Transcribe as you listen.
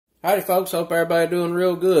Howdy folks, hope everybody doing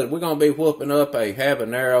real good. We're going to be whooping up a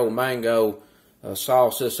habanero mango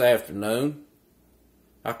sauce this afternoon.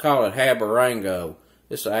 I call it Habarango.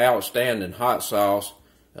 It's an outstanding hot sauce.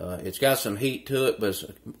 It's got some heat to it, but it's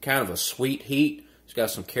kind of a sweet heat. It's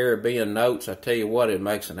got some Caribbean notes. I tell you what, it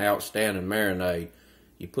makes an outstanding marinade.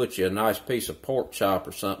 You put you a nice piece of pork chop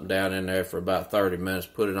or something down in there for about 30 minutes,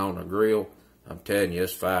 put it on the grill. I'm telling you,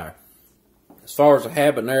 it's fire. As far as the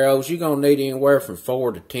habaneros, you're going to need anywhere from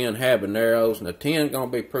 4 to 10 habaneros, and the 10 is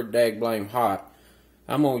going to be pretty dang hot.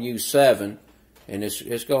 I'm going to use 7, and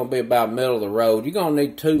it's going to be about middle of the road. You're going to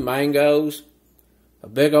need 2 mangoes, a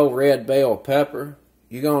big old red bell pepper.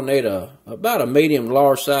 You're going to need about a medium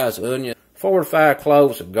large size onion, 4 to 5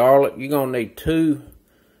 cloves of garlic. You're going to need 2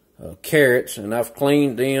 carrots, and I've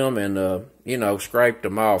cleaned them and, scraped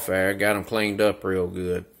them off there. Got them cleaned up real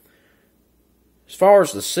good. As far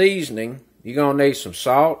as the seasoning, you're going to need some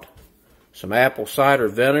salt, some apple cider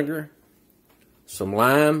vinegar, some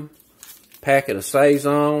lime, packet of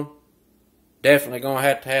Sazon. Definitely going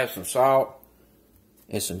to have some salt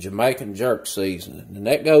and some Jamaican jerk seasoning. And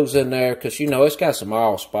that goes in there because, it's got some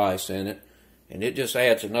allspice in it. And it just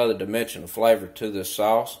adds another dimension of flavor to this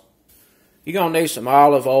sauce. You're going to need some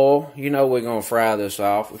olive oil. We're going to fry this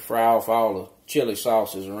off. We fry off all the chili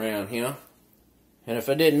sauces around here. And if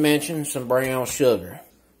I didn't mention, some brown sugar.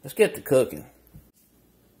 Let's get to cooking.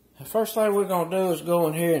 The first thing we're going to do is go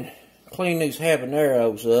in here and clean these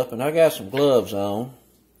habaneros up. And I got some gloves on.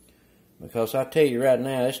 Because I tell you right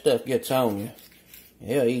now, this stuff gets on you.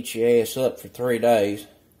 It'll eat your ass up for 3 days.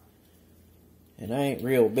 And I ain't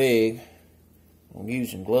real big on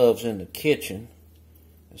using gloves in the kitchen.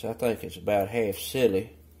 Because I think it's about half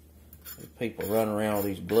silly. People run around with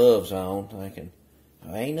these gloves on thinking,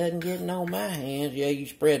 ain't nothing getting on my hands. Yeah, you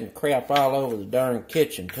spreading crap all over the darn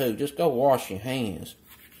kitchen too. Just go wash your hands.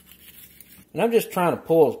 And I'm just trying to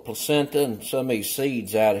pull the placenta and some of these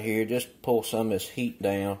seeds out of here. Just to pull some of this heat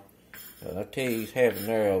down. I tell you, these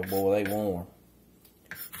habaneros, boy, they warm.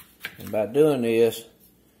 And by doing this,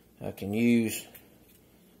 I can use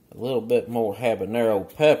a little bit more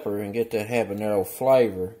habanero pepper and get that habanero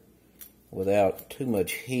flavor without too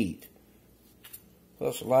much heat.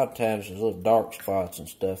 Plus, a lot of times there's little dark spots and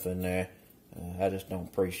stuff in there. I just don't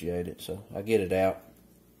appreciate it, so I get it out.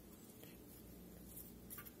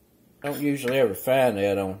 I don't usually ever find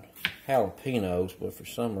that on jalapenos, but for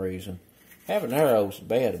some reason, habanero's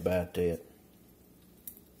bad about that.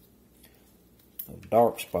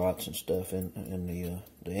 Dark spots and stuff in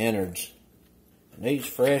the innards. And these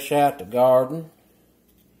fresh out the garden,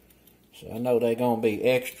 so I know they're going to be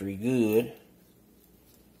extra good.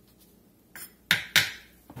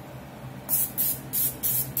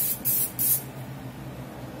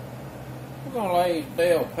 We're going to lay these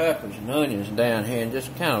bell peppers and onions down here and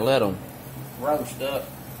just kind of let them roast up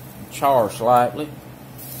and char slightly.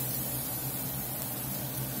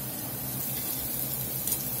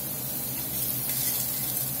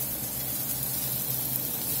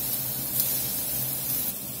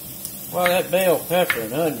 Well, that bell pepper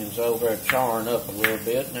and onions over there charring up a little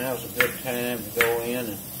bit. Now's a good time to go in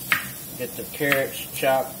and get the carrots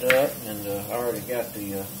chopped up, and I already got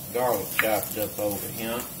the garlic chopped up over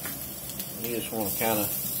here. You just want to kind of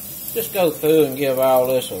just go through and give all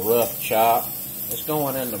this a rough chop. It's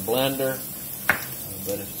going in the blender,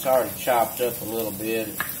 but if it's already chopped up a little bit,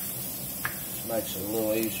 it just makes it a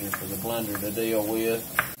little easier for the blender to deal with.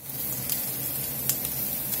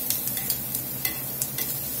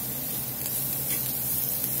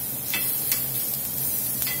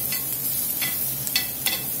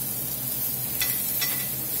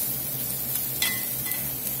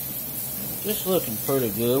 Just looking pretty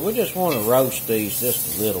good. We just want to roast these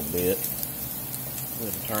just a little bit. We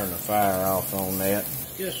can turn the fire off on that.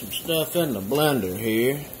 Get some stuff in the blender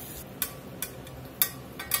here.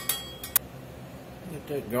 Get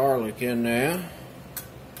that garlic in there.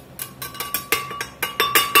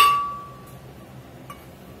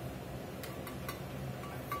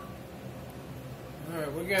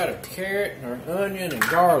 Alright, we got a carrot and our onion and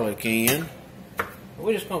garlic in.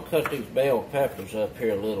 We're just going to cut these bell peppers up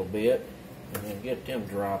here a little bit. And then get them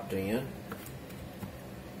dropped in.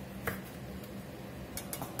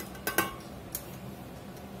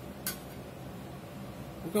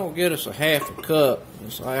 We're going to get us a half a cup of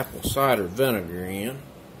this apple cider vinegar in.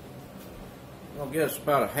 We're going to get us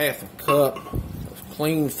about a half a cup of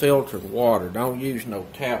clean filtered water. Don't use no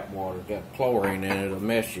tap water. It's got chlorine in it. It'll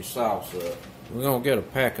mess your sauce up. We're going to get a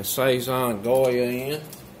pack of Sazon Goya in.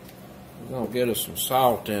 We're going to get us some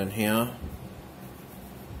salt in here.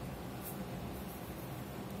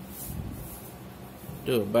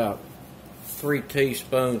 Do about 3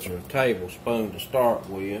 teaspoons or a tablespoon to start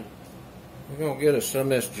with. We're going to get us some of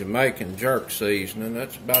this Jamaican jerk seasoning.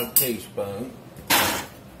 That's about a teaspoon.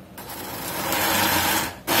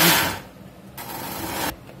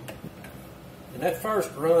 And that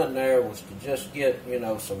first run there was to just get, you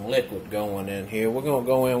know, some liquid going in here. We're going to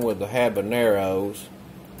go in with the habaneros.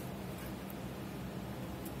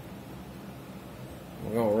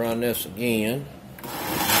 We're going to run this again.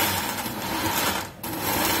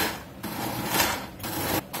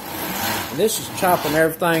 And this is chopping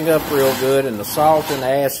everything up real good, and the salt and the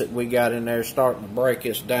acid we got in there is starting to break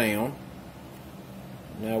us down.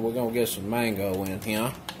 Now we're going to get some mango in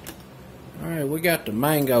here. Alright, we got the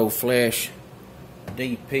mango flesh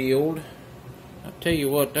de-peeled. I tell you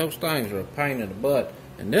what, those things are a pain in the butt.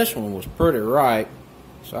 And this one was pretty ripe,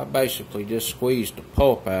 so I basically just squeezed the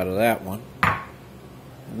pulp out of that one.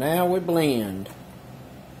 Now we blend.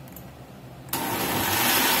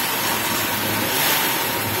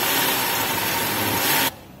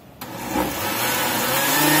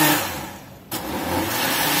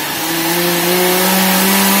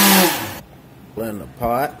 Blend the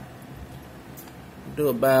pot. Do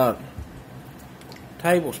about a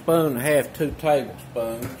tablespoon and a half, 2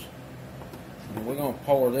 tablespoons. And we're going to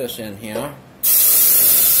pour this in here.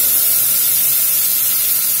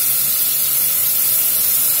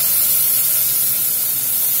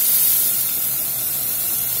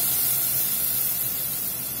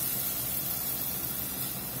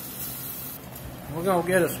 We're going to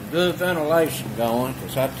get us some good ventilation going,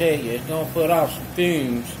 because I tell you, it's going to put off some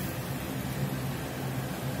fumes.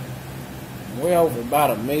 We're over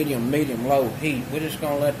about a medium-low heat. We're just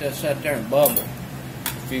going to let that sit there and bubble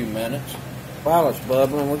a few minutes. While it's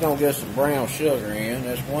bubbling, we're going to get some brown sugar in.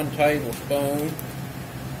 That's 1 tablespoon,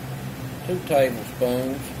 2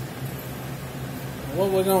 tablespoons. And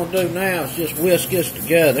what we're going to do now is just whisk this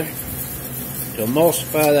together to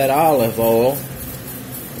emulsify that olive oil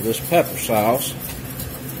with this pepper sauce,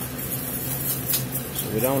 so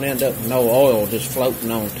we don't end up with no oil just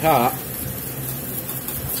floating on top.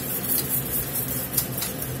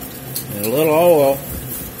 And a little oil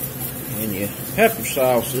in your pepper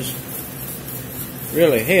sauces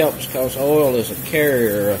really helps, because oil is a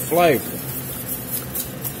carrier of flavor.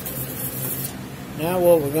 Now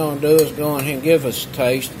what we're going to do is go ahead and give us a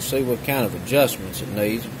taste and see what kind of adjustments it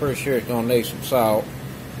needs. I'm pretty sure it's going to need some salt.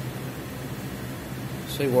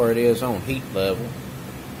 See where it is on heat level.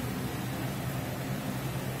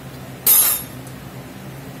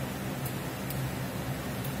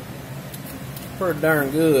 Pretty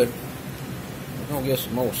darn good. We're going to get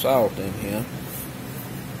some more salt in here.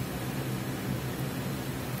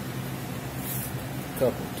 A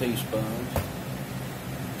couple of teaspoons.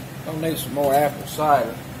 Gonna need some more apple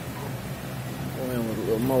cider. Go in with a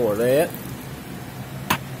little more of that.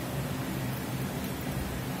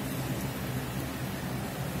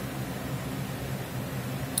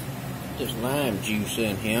 Just lime juice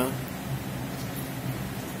in here.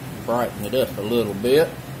 Brighten it up a little bit.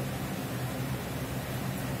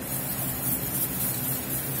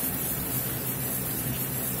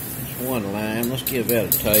 Just 1 lime. Let's give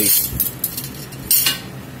that a taste.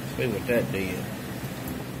 See what that did.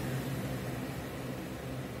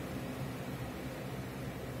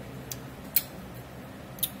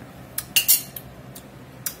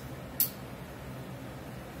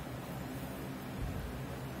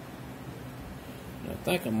 I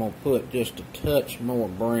think I'm going to put just a touch more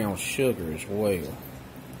brown sugar as well.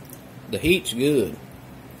 The heat's good.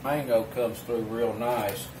 Mango comes through real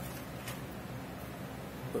nice.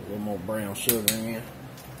 Put a little more brown sugar in.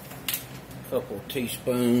 A couple of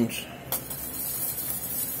teaspoons.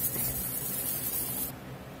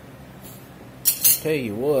 Tell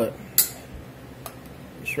you what,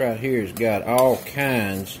 this right here has got all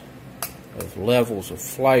kinds of levels of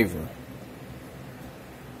flavor.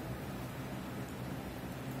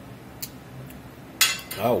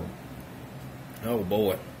 Oh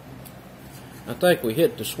boy. I think we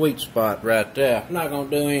hit the sweet spot right there. I'm not going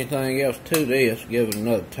to do anything else to this. Give it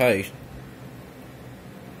another taste.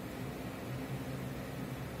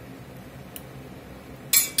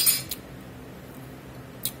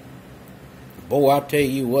 Boy, I tell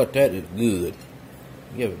you what, that is good.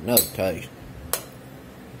 Give it another taste.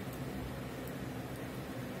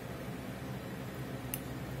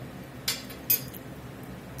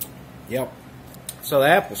 Yep. So the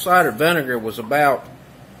apple cider vinegar was about,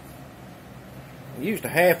 I used a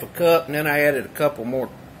half a cup, and then I added a couple more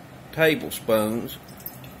tablespoons.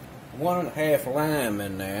 1.5 lime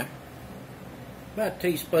in there. About a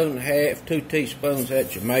teaspoon and a half, 2 teaspoons of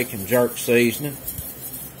that Jamaican jerk seasoning.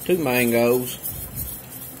 2 mangoes.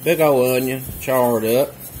 Big old onion, charred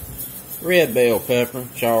up. red bell pepper,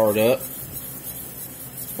 charred up,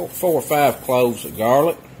 4 or 5 cloves of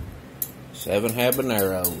garlic, 7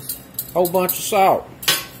 habaneros, whole bunch of salt,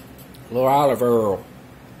 a little olive oil,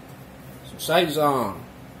 some Sazon,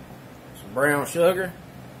 some brown sugar.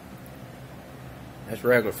 That's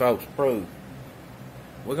regular folks approved.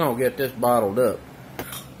 We're going to get this bottled up.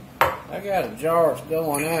 I got a jar that's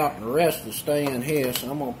going out and the rest will stay in here,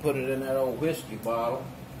 so I'm going to put it in that old whiskey bottle.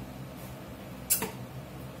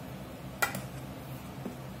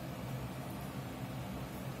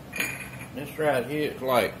 This right here is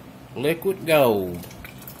like liquid gold.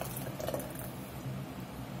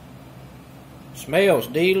 Smells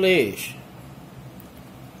delish.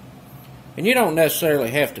 And you don't necessarily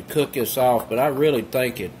have to cook this off, but I really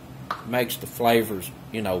think it makes the flavors,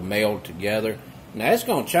 you know, meld together. Now it's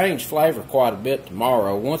going to change flavor quite a bit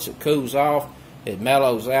tomorrow. Once it cools off, it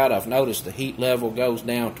mellows out. I've noticed the heat level goes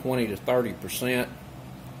down 20 to 30%,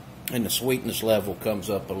 and the sweetness level comes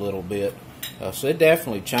up a little bit. So it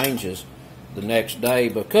definitely changes the next day.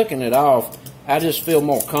 But cooking it off, I just feel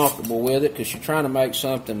more comfortable with it because you're trying to make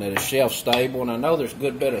something that is shelf stable. And I know there's a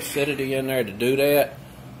good bit of acidity in there to do that.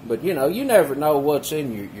 But, you know, you never know what's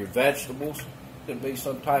in your vegetables. Could be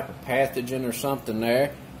some type of pathogen or something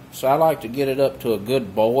there. So I like to get it up to a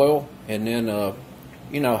good boil and then,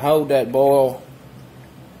 you know, hold that boil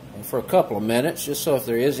for a couple of minutes just so if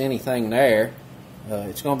there is anything there,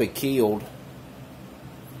 it's going to be killed.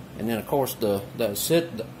 And then, of course, the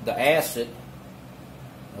acid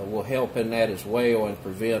will help in that as well and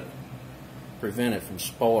prevent it from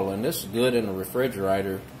spoiling. This is good in the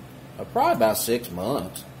refrigerator, probably about 6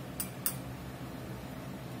 months.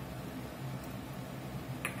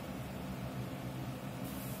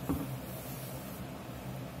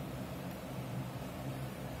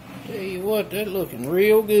 Tell you what, they're looking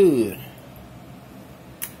real good.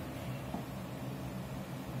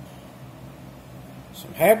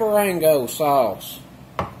 Some Habarango sauce.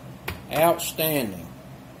 Outstanding.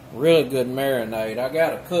 Really good marinade. I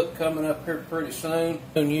got a cook coming up here pretty soon.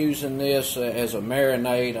 I'm using this as a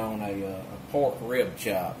marinade on a pork rib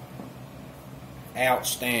chop.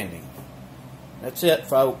 Outstanding. That's it,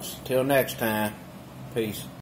 folks. Till next time. Peace.